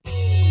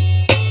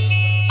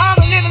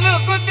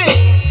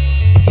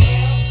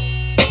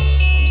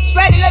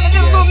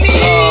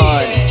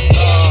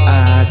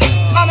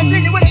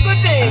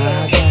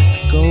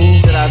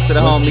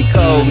call me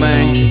cold,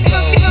 man.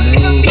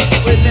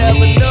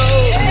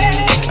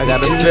 I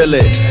gotta feel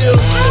it.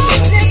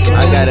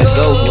 I gotta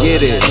go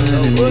get it.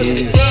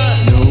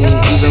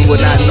 Even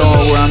without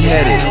knowing where I'm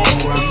headed.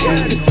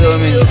 You feel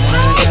me?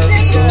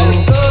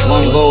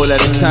 One goal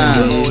at a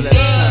time.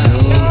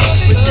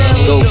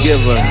 Go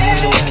giver.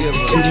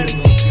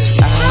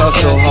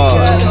 Hustle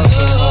hard.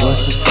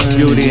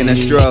 Beauty in the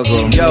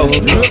struggle. Yo,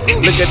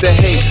 look at the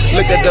hate,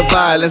 look at the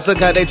violence. Look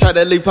how they try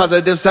to leave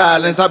positive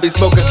silence. I be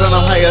smoking till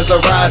I'm high as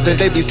a rising.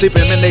 They be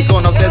sleeping and they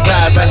going off their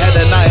sides. I had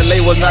a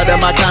annihilate, was not in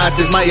my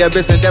conscience. My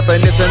ambition,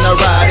 definition of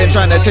riding.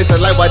 Trying to chase it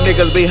like why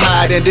niggas be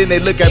hiding. Then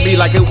they look at me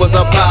like it was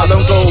a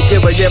problem. Go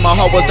give a yeah, my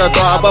heart was a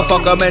throb. But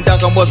fuck 'em and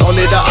duck 'em was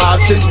only the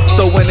option.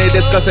 So when they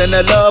discussing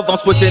the love, I'm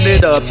switching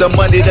it up. The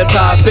money, the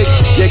topic.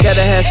 You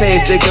gotta have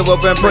faith, they give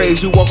up and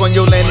praise. You walk on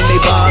your land and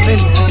they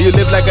bombing. You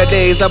live like a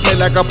daze, I play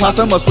like a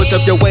possum. Or switch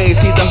up your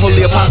ways. He the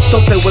holy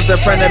apostle, say was in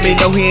front of me.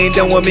 No, he ain't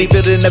done with me.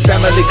 Building the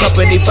family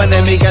company,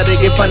 funding me. Gotta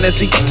get fun to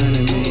see.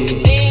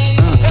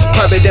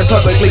 Private and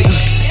publicly.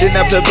 Then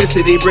that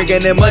publicity,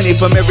 bringing in money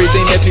from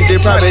everything that you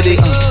did privately.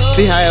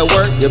 See how it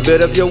work? You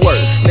build up your work,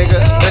 nigga.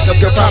 Stack up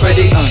your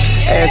property.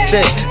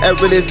 Asset, as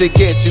real as it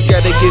gets. You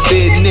gotta get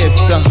business.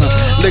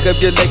 Look up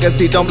your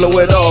legacy, don't blow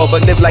it all,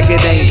 but live like it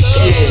ain't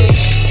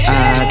shit.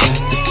 I got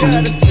the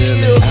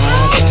feeling.